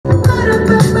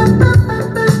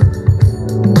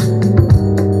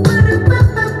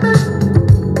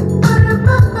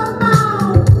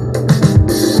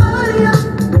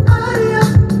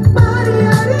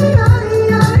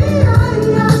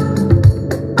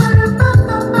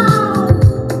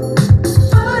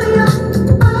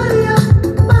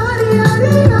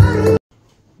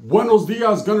Buenos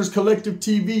dias, Gunners Collective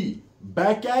TV.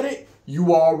 Back at it,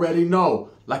 you already know.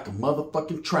 Like a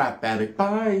motherfucking trap addict.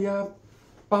 Bye up,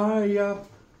 bye up,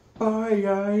 bye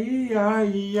up.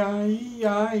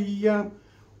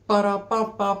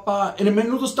 In a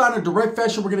menudo style, in a direct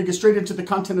fashion, we're going to get straight into the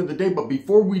content of the day. But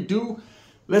before we do,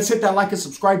 let's hit that like and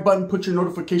subscribe button. Put your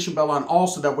notification bell on all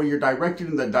so that way you're directed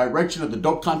in the direction of the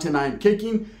dope content I am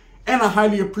kicking. And I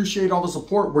highly appreciate all the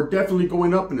support. We're definitely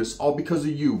going up, and it's all because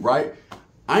of you, right?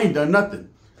 I ain't done nothing.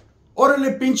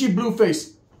 Orale pinche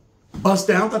Blueface. Bust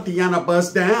down, Tatiana,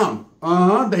 bust down.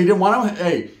 They didn't want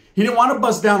to, he didn't want to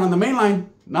bust down on the main line.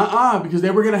 Nuh-uh, because they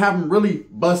were going to have him really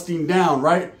busting down,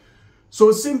 right? So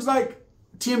it seems like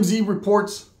TMZ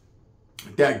reports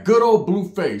that good old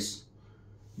Blueface,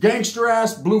 gangster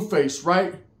ass Blueface,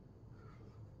 right?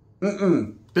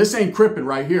 This ain't crippin'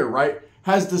 right here, right?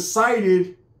 Has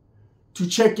decided to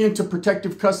check into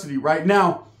protective custody right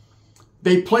now.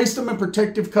 They placed him in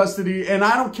protective custody, and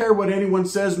I don't care what anyone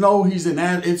says. No, he's in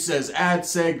it says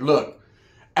ADSEG. Look,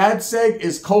 ADSEG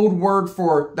is code word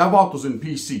for that vault's in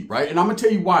PC, right? And I'm gonna tell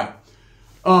you why.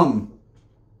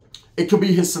 It could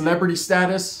be his celebrity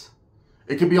status.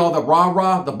 It could be all the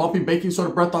rah-rah, the bumping baking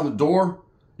soda breath on the door,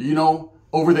 you know,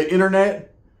 over the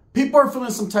internet. People are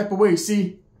feeling some type of way.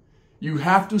 See, you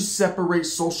have to separate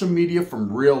social media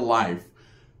from real life.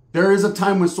 There is a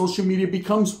time when social media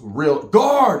becomes real.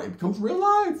 It becomes real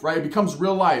life, right? It becomes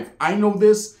real life. I know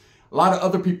this. A lot of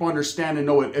other people understand and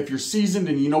know it. If you're seasoned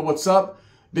and you know what's up,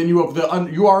 then you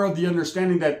are of the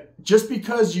understanding that just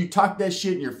because you talk that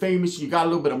shit and you're famous, and you got a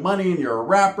little bit of money and you're a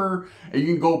rapper, and you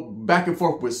can go back and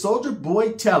forth with Soulja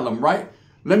Boy, tell him, right?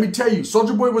 Let me tell you,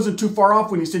 Soulja Boy wasn't too far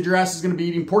off when he said your ass is going to be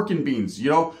eating pork and beans. You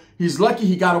know, he's lucky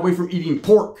he got away from eating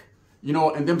pork, you know,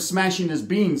 and them smashing his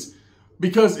beans.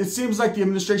 Because it seems like the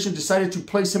administration decided to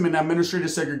place him in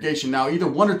administrative segregation. Now, either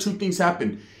one or two things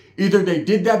happened. Either they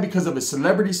did that because of his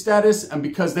celebrity status and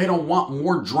because they don't want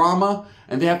more drama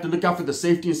and they have to look out for the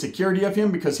safety and security of him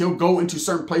because he'll go into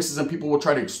certain places and people will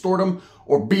try to extort him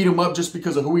or beat him up just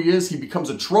because of who he is. He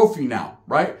becomes a trophy now,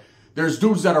 right? There's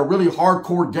dudes that are really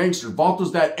hardcore gangsters.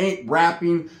 Vaultos that ain't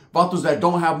rapping. Vaultos that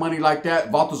don't have money like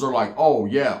that. Vaultos are like, oh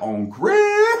yeah, on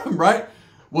crib, right?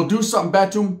 We'll do something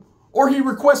bad to him. Or he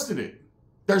requested it.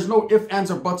 There's no ifs,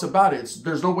 ands, or buts about it.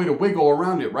 There's no way to wiggle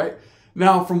around it, right?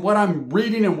 Now, from what I'm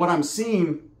reading and what I'm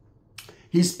seeing,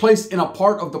 he's placed in a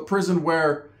part of the prison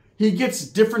where he gets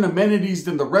different amenities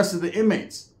than the rest of the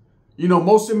inmates. You know,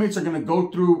 most inmates are going to go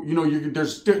through, you know,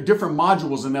 there's different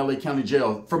modules in LA County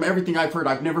Jail. From everything I've heard,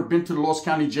 I've never been to the Los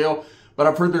County Jail, but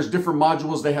I've heard there's different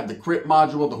modules. They have the Crip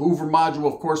module, the Hoover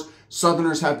module. Of course,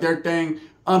 Southerners have their thing.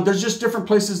 There's just different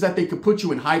places that they could put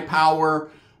you in high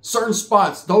power. Certain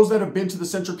spots, those that have been to the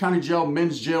Central County Jail,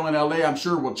 men's jail in LA, I'm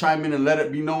sure will chime in and let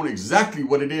it be known exactly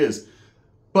what it is.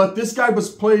 But this guy was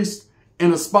placed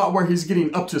in a spot where he's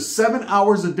getting up to 7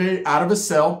 hours a day out of his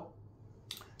cell,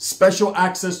 special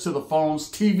access to the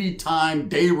phones, TV time,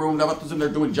 day room, in there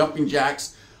doing jumping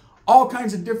jacks, all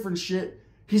kinds of different shit.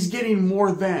 He's getting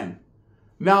more than.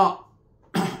 Now,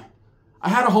 I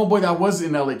had a homeboy that was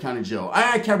in LA County Jail.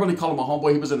 I can't really call him a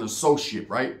homeboy. He was an associate,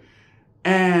 right?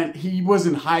 And he was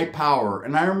in high power.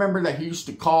 And I remember that he used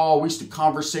to call, we used to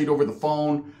conversate over the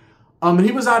phone. And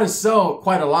he was out of his cell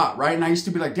quite a lot, right? And I used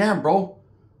to be like, damn, bro,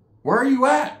 where are you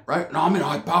at? Right? No, I'm in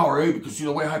high power, because you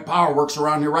know the way high power works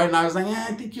around here, right? And I was like, I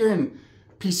think you're in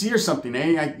PC or something,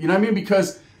 you know what I mean?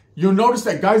 Because you'll notice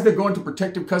that guys that go into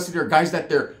protective custody or guys that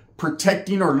they're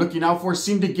protecting or looking out for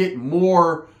seem to get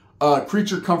more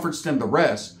creature comforts than the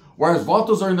rest. Whereas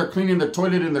vaultos are in there cleaning their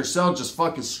toilet in their cell, just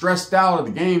fucking stressed out of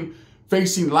the game,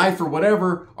 facing life or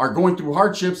whatever, are going through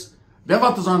hardships. Them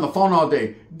vatos are on the phone all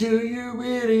day. Do you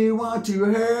really want to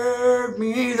hurt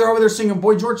me? They're over there singing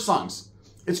Boy George songs.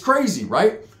 It's crazy,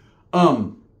 right?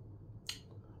 I'm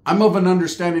of an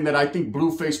understanding that I think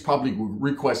Blueface probably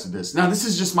requested this. Now, this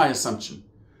is just my assumption.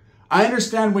 I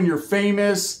understand when you're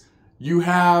famous, you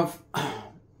have,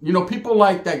 you know, people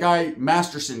like that guy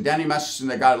Masterson, Danny Masterson,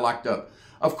 that got locked up.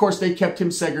 Of course, they kept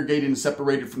him segregated and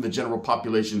separated from the general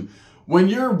population. When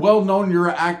you're well-known, you're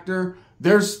an actor,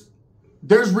 there's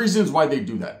reasons why they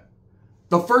do that.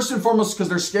 The first and foremost, because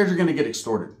they're scared you're going to get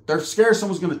extorted. They're scared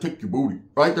someone's going to take your booty,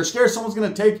 right? They're scared someone's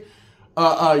going to take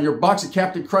your box of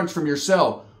Captain Crunch from your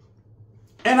cell.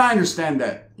 And I understand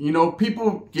that. You know,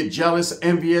 people get jealous,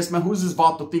 envious. Man, who's this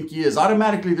vato think he is?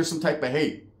 Automatically, there's some type of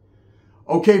hate.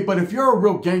 Okay, but if you're a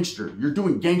real gangster, you're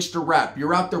doing gangster rap,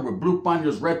 you're out there with blue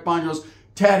paños, red paños,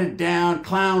 tatted down,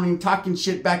 clowning, talking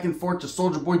shit back and forth to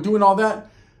Soulja Boy, doing all that,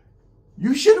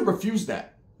 you should have refused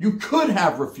that. You could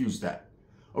have refused that.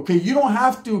 Okay, you don't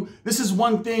have to. This is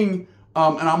one thing,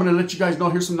 and I'm going to let you guys know,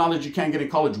 here's some knowledge you can't get in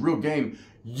college, real game.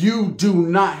 You do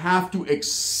not have to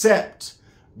accept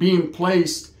being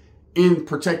placed in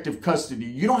protective custody.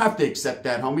 You don't have to accept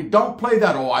that, homie. Don't play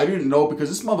that, oh, I didn't know, because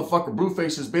this motherfucker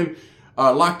Blueface has been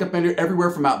locked up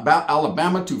everywhere from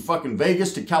Alabama to fucking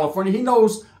Vegas to California. He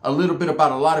knows a little bit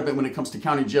about a lot of it when it comes to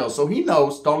county jail. So he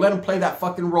knows. Don't let him play that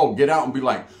fucking role. Get out and be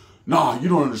like, nah, you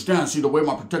don't understand. See, the way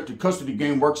my protected custody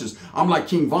game works is I'm like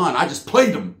King Von. I just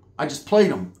played him.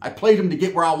 I played him to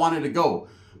get where I wanted to go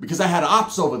because I had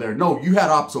ops over there. No, you had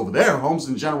ops over there, Holmes,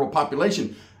 in general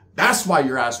population. That's why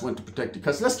your ass went to protected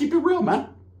custody. Let's keep it real, man.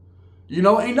 You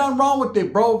know, ain't nothing wrong with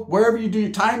it, bro. Wherever you do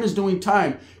your time is doing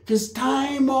time. Because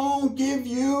time won't give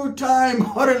you time.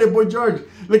 Orale, boy George.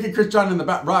 Look at Chris John in the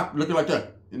back. Rock looking like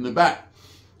that in the back.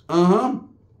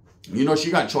 You know, she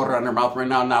got chorra in her mouth right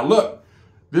now. Now, look.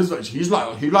 He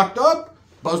locked up.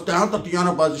 Bust down.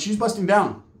 Tatiana buzz. She's busting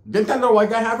down. Didn't that little white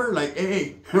guy have her? Like,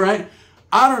 hey, right?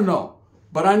 I don't know.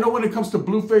 But I know when it comes to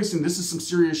Blueface, and this is some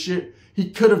serious shit, he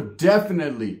could have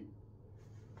definitely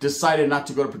decided not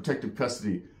to go to protective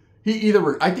custody.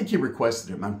 I think he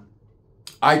requested it, man.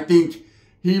 I think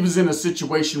he was in a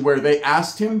situation where they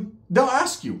asked him. They'll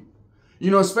ask you.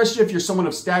 You know, especially if you're someone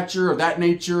of stature, of that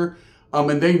nature,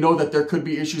 and they know that there could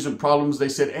be issues and problems. They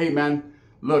said, hey, man,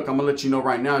 look, I'm going to let you know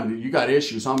right now, you got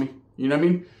issues, homie. You know what I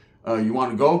mean? You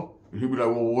want to go? And he'd be like,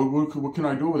 well, what can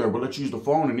I do over there? We'll let you use the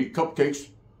phone and eat cupcakes.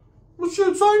 Well,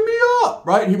 shit, sign me up,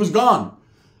 right? And he was gone.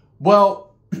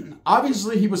 Well,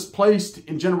 obviously he was placed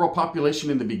in general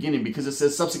population in the beginning because it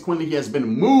says subsequently he has been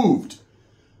moved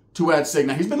to AdSeg.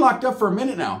 Now, he's been locked up for a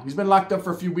minute now. He's been locked up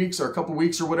for a few weeks or a couple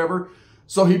weeks or whatever.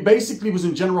 So he basically was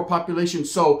in general population.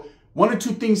 So one of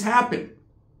two things happened.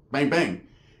 Bang, bang.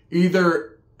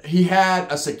 Either he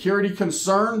had a security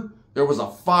concern, there was a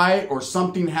fight or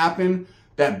something happened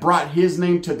that brought his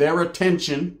name to their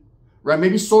attention, right?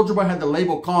 Maybe Soulja Boy had the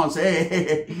label call and say,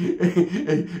 hey,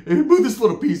 move this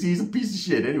little piece. He's a piece of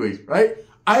shit anyways, right?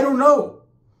 I don't know.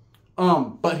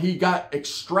 But he got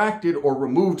extracted or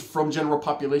removed from general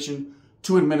population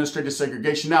to administrative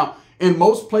segregation. Now, in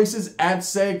most places,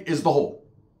 AdSeg is the whole.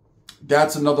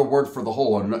 That's another word for the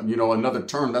whole, you know, another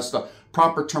term. That's the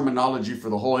proper terminology for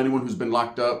the whole. Anyone who's been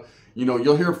locked up, you know,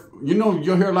 you'll hear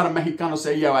a lot of Mexicanos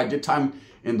say, yeah, I did time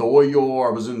in the hoyo, or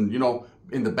I was in, you know,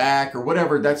 in the back or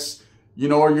whatever. That's, you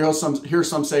know, or you'll hear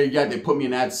some say, yeah, they put me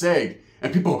in AdSeg.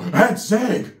 And people,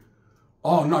 AdSeg?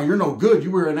 Oh, no, you're no good.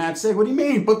 You were in AdSeg. What do you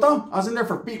mean? But I was in there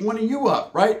for beating one of you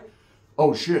up, right?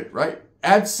 Oh, shit, right?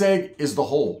 AdSeg is the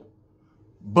whole.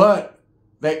 But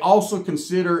they also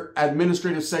consider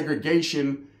administrative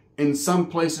segregation in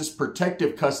some places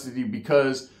protective custody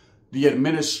because the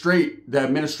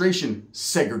administration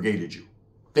segregated you.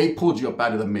 They pulled you up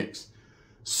out of the mix.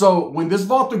 So when this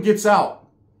Vato gets out,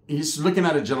 he's looking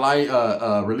at a July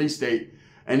release date,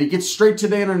 and he gets straight to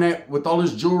the internet with all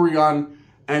his jewelry on,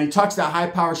 and he talks that high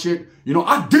power shit. You know,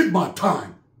 I did my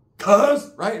time,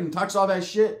 cuz, right? And talks all that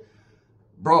shit.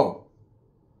 Bro,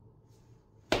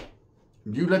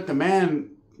 you let the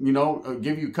man, you know,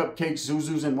 give you cupcakes,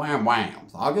 zuzus, and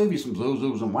wham-whams. I'll give you some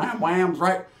zuzus and wham-whams,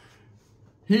 right?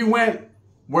 He went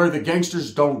where the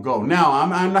gangsters don't go. Now,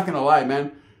 I'm not going to lie,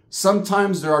 man.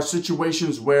 Sometimes there are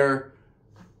situations where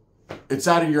it's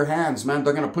out of your hands, man.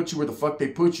 They're going to put you where the fuck they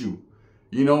put you,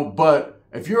 you know. But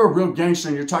if you're a real gangster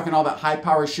and you're talking all that high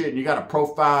power shit and you got a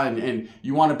profile and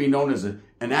you want to be known as an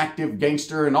active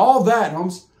gangster and all that,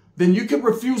 Holmes, then you can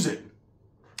refuse it.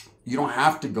 You don't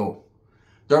have to go.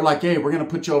 They're like, hey, we're going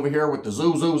to put you over here with the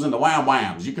zuzus and the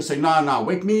wham-whams. You can say, nah,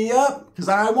 wake me up because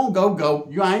I won't go.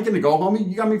 I ain't going to go, homie.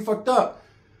 You got me fucked up.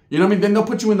 You know what I mean? Then they'll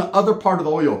put you in the other part of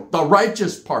the oil, the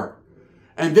righteous part.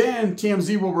 And then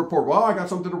TMZ will report, well, I got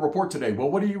something to report today. Well,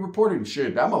 what are you reporting?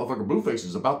 Shit, that motherfucker Blueface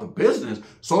is about the business.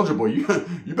 Soulja Boy,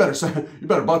 you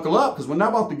better buckle up because when that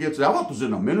about to get to that about was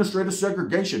in administrative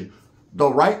segregation,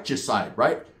 the righteous side,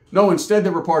 right? No, instead they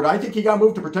report, I think he got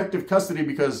moved to protective custody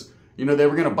because, you know, they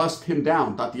were going to bust him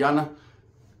down. Tatiana,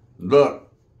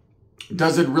 look,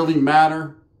 does it really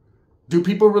matter? Do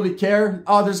people really care?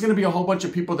 Oh, there's going to be a whole bunch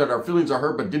of people that our feelings are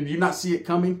hurt, but did you not see it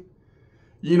coming?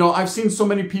 You know, I've seen so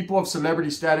many people of celebrity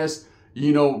status,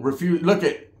 you know, refuse. Look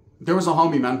there was a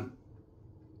homie, man.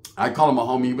 I call him a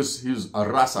homie. He was a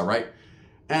raza, right?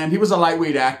 And he was a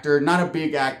lightweight actor, not a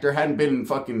big actor, hadn't been in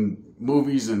fucking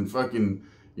movies and fucking,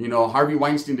 you know, Harvey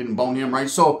Weinstein didn't bone him, right?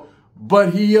 So,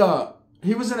 but he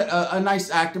was a nice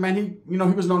actor, man. He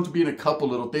was known to be in a couple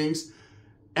little things.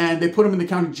 And they put him in the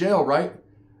county jail, right?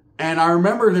 And I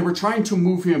remember they were trying to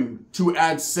move him to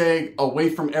AdSeg, away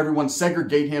from everyone,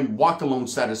 segregate him. Walk alone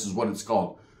status is what it's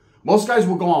called. Most guys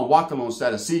will go on walk alone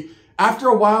status. See, after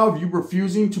a while of you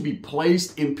refusing to be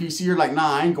placed in PC, you're like,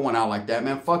 nah, I ain't going out like that,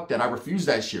 man. Fuck that. I refuse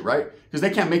that shit, right? Because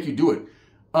they can't make you do it.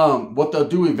 what they'll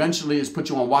do eventually is put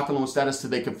you on walk alone status till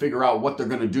they can figure out what they're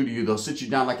going to do to you. They'll sit you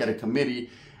down like at a committee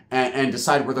and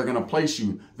decide where they're going to place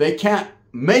you. They can't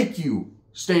make you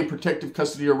stay in protective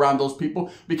custody around those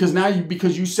people, because now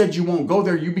because you said you won't go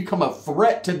there, you become a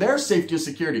threat to their safety and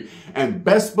security. And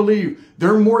best believe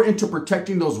they're more into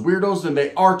protecting those weirdos than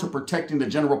they are to protecting the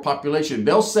general population.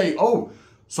 They'll say, oh,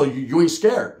 so you ain't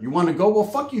scared. You want to go? Well,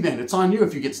 fuck you then. It's on you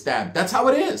if you get stabbed. That's how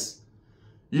it is.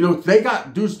 You know, they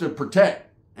got dudes to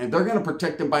protect, and they're going to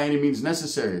protect them by any means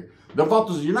necessary. The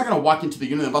Vatos, you're not going to walk into the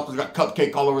unit, the Vatos got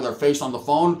cupcake all over their face on the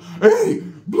phone. Hey,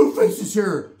 Blueface is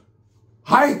here.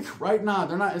 Hike, right now.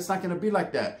 They're not, it's not going to be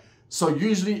like that. So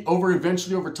usually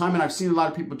eventually over time, and I've seen a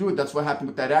lot of people do it. That's what happened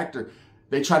with that actor.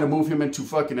 They try to move him into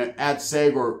fucking an ad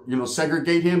seg, or, you know,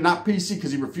 segregate him, not PC,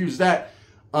 because he refused that.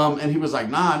 And he was like,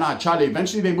 nah, Charlie.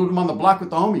 Eventually they moved him on the block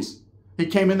with the homies. He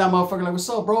came in that motherfucker like, what's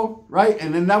up, bro? Right?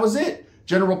 And then that was it.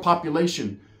 General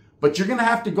population. But you're going to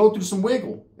have to go through some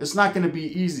wiggle. It's not going to be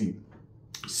easy.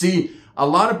 See, a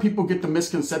lot of people get the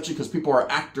misconception because people are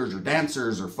actors or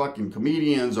dancers or fucking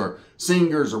comedians or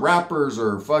singers or rappers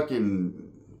or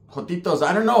fucking jotitos.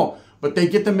 I don't know. But they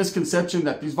get the misconception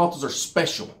that these Vatos are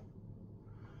special.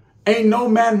 Ain't no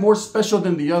man more special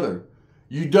than the other.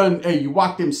 You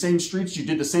walked them same streets. You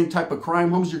did the same type of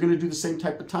crime, homes. You're going to do the same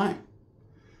type of time.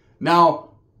 Now,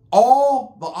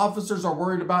 all the officers are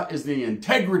worried about is the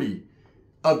integrity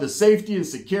of the safety and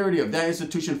security of that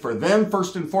institution for them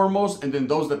first and foremost, and then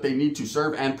those that they need to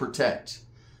serve and protect,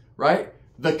 right?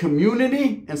 The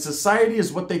community and society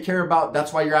is what they care about.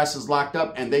 That's why your ass is locked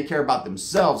up, and they care about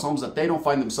themselves, homes, that they don't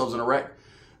find themselves in a wreck.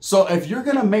 So if you're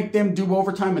going to make them do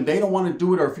overtime and they don't want to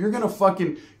do it, or if you're going to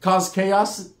fucking cause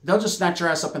chaos, they'll just snatch your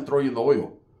ass up and throw you in the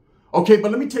oil. Okay,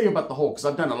 but let me tell you about the hole, because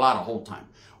I've done a lot of hole time.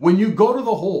 When you go to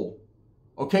the hole,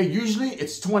 okay, usually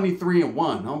it's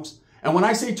 23-1, homes. And when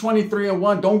I say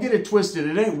 23-1, don't get it twisted.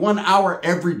 It ain't 1 hour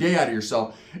every day out of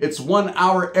yourself. It's 1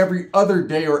 hour every other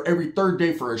day or every third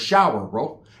day for a shower,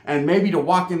 bro. And maybe to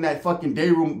walk in that fucking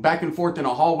day room back and forth in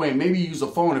a hallway, and maybe use a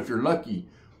phone if you're lucky.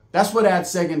 That's what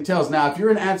AdSeg entails. Now, if you're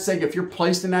in AdSeg, if you're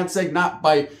placed in AdSeg, not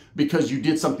because you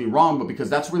did something wrong, but because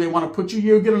that's where they want to put you,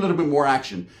 you'll get a little bit more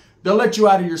action. They'll let you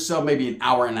out of your cell maybe an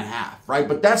hour and a half, right?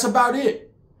 But that's about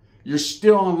it. You're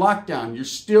still on lockdown. You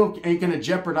still ain't going to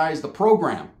jeopardize the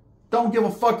program. Don't give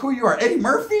a fuck who you are. Eddie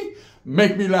Murphy?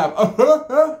 Make me laugh.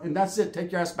 And that's it.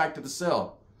 Take your ass back to the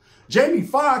cell. Jamie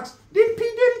Foxx? Didn't P.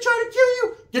 Diddy try to kill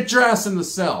you? Get your ass in the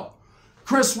cell.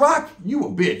 Chris Rock? You a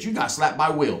bitch. You got slapped by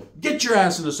Will. Get your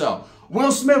ass in the cell.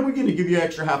 Will Smith, we're going to give you an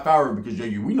extra half hour because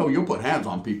we know you'll put hands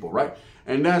on people, right?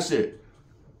 And that's it.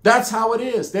 That's how it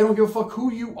is. They don't give a fuck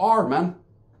who you are, man.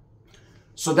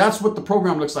 So that's what the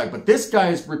program looks like. But this guy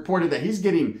has reported that he's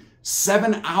getting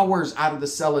 7 hours out of the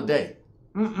cell a day.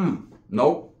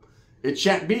 Nope. It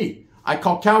shan't be. I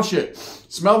call cow shit.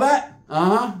 Smell that?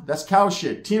 That's cow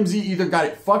shit. TMZ either got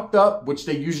it fucked up, which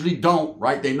they usually don't,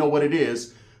 right? They know what it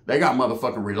is. They got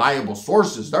motherfucking reliable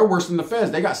sources. They're worse than the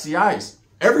feds. They got CIs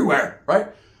everywhere, right?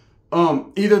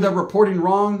 Either they're reporting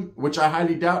wrong, which I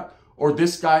highly doubt, or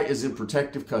this guy is in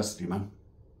protective custody, man.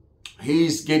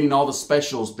 He's getting all the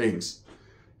specials things.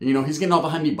 You know, he's getting all the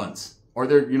honey buns. Or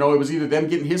they're, you know, it was either them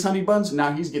getting his honey buns,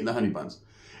 now he's getting the honey buns.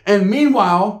 And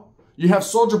meanwhile, you have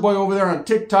Soldier Boy over there on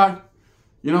TikTok,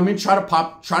 you know what I mean, trying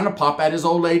to pop at his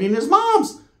old lady and his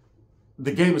mom's.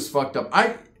 The game is fucked up.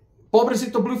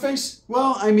 Pobrecito Blueface?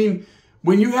 Well, I mean,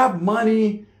 when you have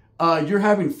money, you're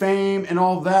having fame and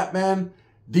all that, man,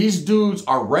 these dudes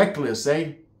are reckless,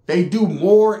 eh? They do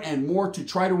more and more to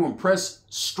try to impress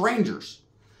strangers.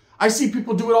 I see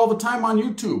people do it all the time on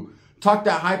YouTube. Talk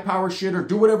that high power shit or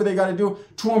do whatever they got to do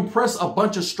to impress a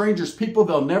bunch of strangers, people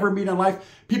they'll never meet in life,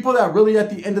 people that really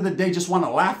at the end of the day just want to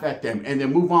laugh at them and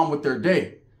then move on with their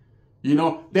day. You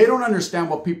know, they don't understand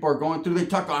what people are going through. They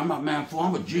talk, I'm a man,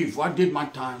 I'm a G, I did my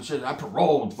time, shit, I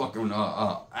paroled, fucking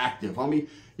active, homie.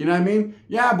 You know what I mean?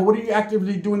 Yeah, but what are you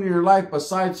actively doing in your life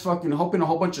besides fucking hoping a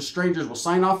whole bunch of strangers will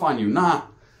sign off on you? Nah.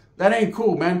 That ain't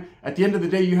cool, man. At the end of the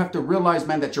day, you have to realize,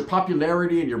 man, that your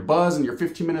popularity and your buzz and your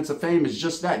 15 minutes of fame is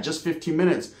just that, just 15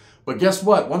 minutes. But guess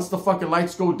what? Once the fucking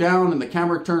lights go down and the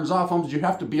camera turns off, homes, you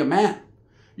have to be a man.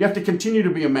 You have to continue to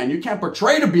be a man. You can't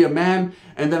portray to be a man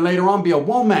and then later on be a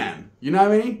woman. You know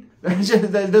what I mean?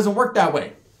 That doesn't work that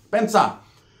way. Pensa.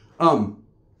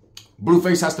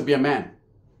 Blueface has to be a man.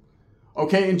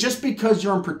 Okay? And just because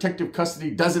you're in protective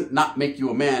custody doesn't not make you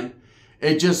a man.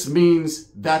 It just means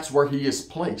that's where he is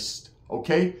placed,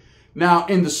 okay? Now,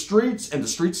 in the streets, and the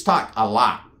streets talk a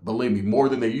lot, believe me, more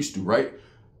than they used to, right?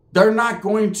 They're not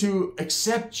going to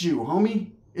accept you,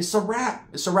 homie. It's a rap.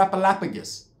 It's a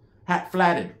rap-a-lapagus. Hat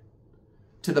flatted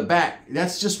to the back.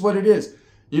 That's just what it is.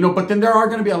 You know, but then there are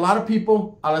going to be a lot of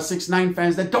people, a la 6ix9ine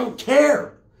fans, that don't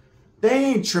care. They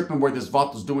ain't tripping where this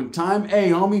Vato's doing time. Hey,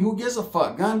 homie, who gives a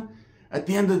fuck, gun? At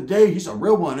the end of the day, he's a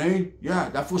real one, eh? Yeah,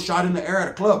 that fool shot in the air at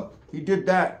a club. He did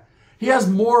that. He has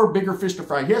bigger fish to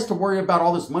fry. He has to worry about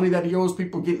all this money that he owes,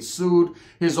 people getting sued,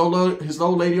 his old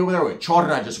lady over there with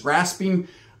chorra just grasping.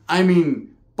 I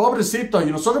mean, pobrecito,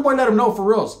 you know, Soldier Boy let him know for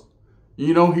reals.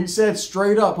 You know, he said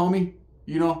straight up, homie,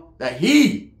 you know, that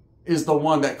he is the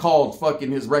one that called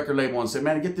fucking his record label and said,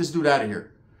 man, get this dude out of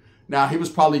here. Now, he was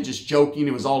probably just joking.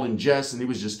 It was all in jest, and he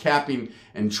was just capping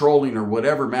and trolling or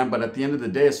whatever, man. But at the end of the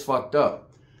day, it's fucked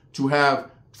up. To have,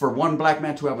 for one black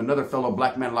man to have another fellow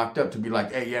black man locked up, to be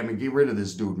like, hey, yeah, man, get rid of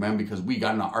this dude, man, because we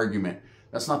got in an argument.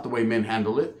 That's not the way men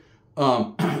handle it.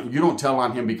 You don't tell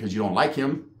on him because you don't like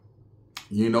him.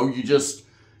 You know, you just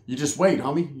wait,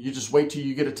 homie. You just wait till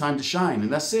you get a time to shine,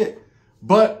 and that's it.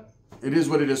 But it is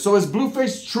what it is. So is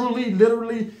Blueface truly,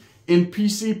 literally in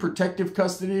PC protective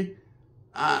custody?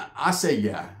 I say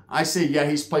yeah. I say yeah,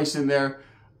 he's placed in there.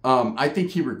 I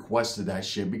think he requested that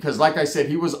shit because, like I said,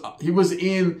 he was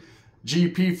in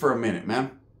GP for a minute,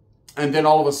 man. And then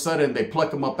all of a sudden, they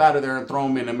pluck him up out of there and throw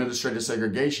him in administrative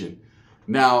segregation.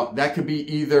 Now, that could be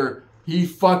either he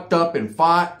fucked up and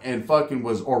fought and fucking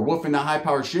was, or woofing that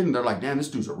high-powered shit, and they're like, damn, this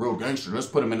dude's a real gangster. Let's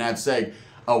put him in that seg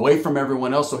away from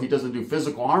everyone else so he doesn't do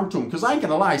physical harm to him. Because I ain't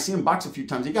gonna lie, I see him box a few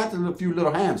times. He got a few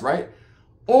little hands, right?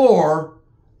 Or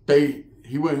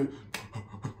he went,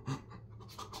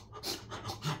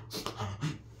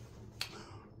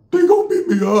 they gonna beat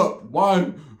me up.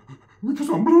 Why? Because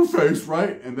I'm Blueface,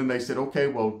 right? And then they said, okay,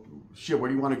 well, shit, where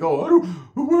do you want to go? I don't,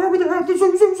 wherever they have the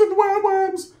zooms and the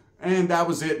whams. And that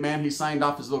was it, man. He signed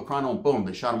off his little chrono and boom,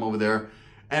 they shot him over there.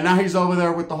 And now he's over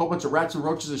there with a whole bunch of rats and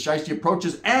roaches and shiesty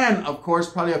approaches. And, of course,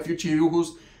 probably a few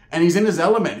chirujos. And he's in his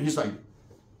element. He's like,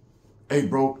 hey,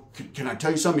 bro, can I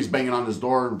tell you something? He's banging on his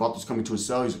door. Vato's coming to his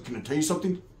cell. He's like, can I tell you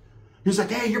something? He's like,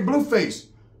 hey, you're Blueface.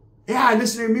 Yeah, I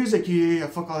listen to your music. Yeah,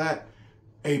 fuck all that.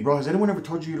 Hey, bro, has anyone ever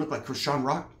told you look like Krishan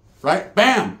Rock? Right?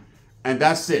 Bam! And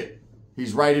that's it.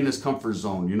 He's right in his comfort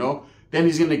zone, you know? Then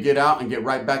he's going to get out and get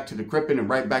right back to the crippin' and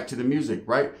right back to the music,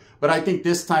 right? But I think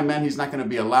this time, man, he's not going to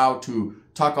be allowed to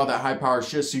talk all that high-powered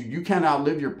shit. So you can't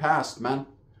outlive your past, man.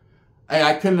 Hey,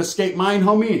 I couldn't escape mine,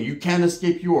 homie, and you can't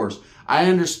escape yours. I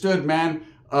understood, man,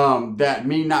 that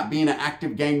me not being an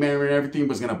active gang member and everything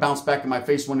was going to bounce back in my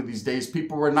face one of these days.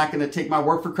 People were not going to take my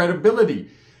word for credibility.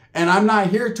 And I'm not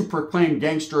here to proclaim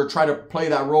gangster or try to play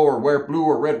that role or wear blue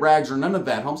or red rags or none of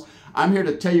that, Holmes. I'm here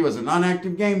to tell you as a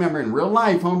non-active gang member in real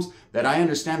life, Holmes, that I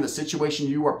understand the situation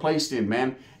you are placed in,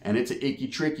 man. And it's an icky,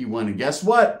 tricky one. And guess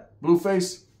what,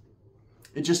 Blueface?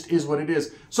 It just is what it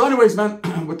is. So anyways, man,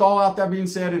 with all out that being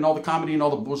said and all the comedy and all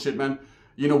the bullshit, man,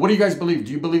 you know, what do you guys believe?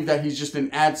 Do you believe that he's just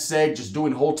an ad seg, just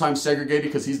doing whole time segregated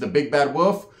because he's the big bad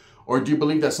wolf? Or do you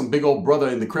believe that some big old brother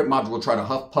in the Crip module will try to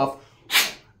huff puff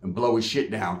and blow his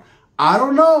shit down? I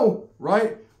don't know,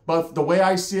 right? But the way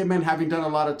I see it, man, having done a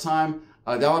lot of time,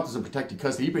 that was in protected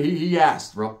custody. He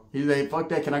asked, bro. He said, hey, fuck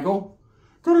that, can I go?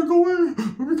 Can I go in?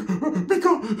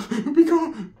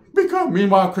 Because.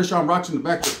 Meanwhile, Krishan Rock's in the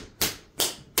back.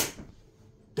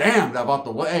 Damn, that about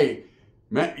the way. Hey,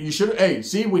 man, you should, hey,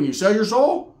 see, when you sell your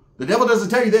soul, the devil doesn't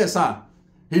tell you this, huh?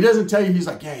 He doesn't tell you, he's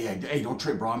like, yeah, hey, don't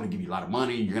trip, bro. I'm going to give you a lot of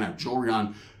money. You're going to have jewelry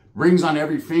on, rings on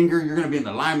every finger. You're going to be in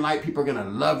the limelight. People are going to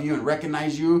love you and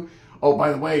recognize you. Oh,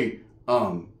 by the way,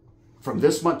 from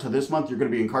this month to this month, you're going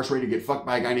to be incarcerated to get fucked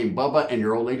by a guy named Bubba, and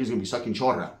your old lady's going to be sucking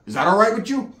chorra. Is that all right with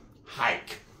you?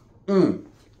 Hike.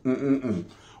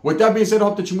 With that being said, I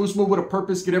hope that you move smooth with a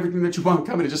purpose, get everything that you want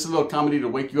coming. It's just a little comedy to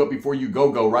wake you up before you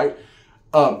go, right?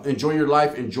 Enjoy your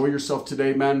life. Enjoy yourself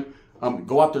today, man.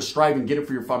 Go out there, strive, and get it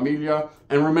for your familia.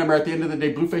 And remember, at the end of the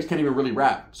day, Blueface can't even really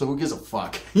rap. So who gives a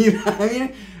fuck? You know what I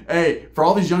mean? Hey, for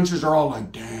all these youngsters are all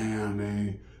like, damn,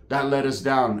 hey, that let us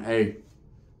down. Hey,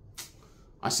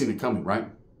 I seen it coming, right?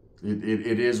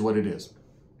 It is what it is.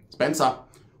 Spencer.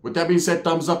 With that being said,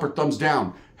 thumbs up or thumbs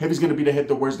down. Heavy's going to be the head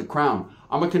that wears the crown.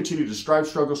 I'm going to continue to strive,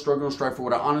 struggle, and strive for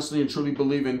what I honestly and truly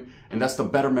believe in. And that's the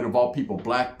betterment of all people.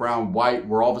 Black, brown, white.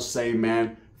 We're all the same,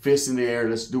 man. Fists in the air.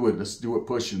 Let's do it. Let's do it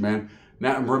pushing, man.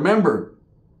 Now, remember,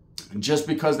 just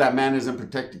because that man is in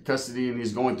protected custody and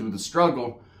he's going through the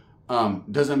struggle,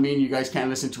 doesn't mean you guys can't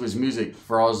listen to his music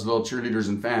for all his little cheerleaders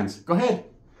and fans. Go ahead.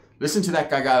 Listen to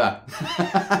that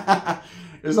cagada.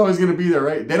 It's always going to be there,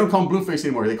 right? They don't call him Blueface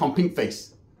anymore. They call him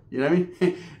Pinkface. You know what I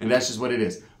mean? And that's just what it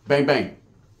is. Bang, bang.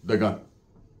 They're gone.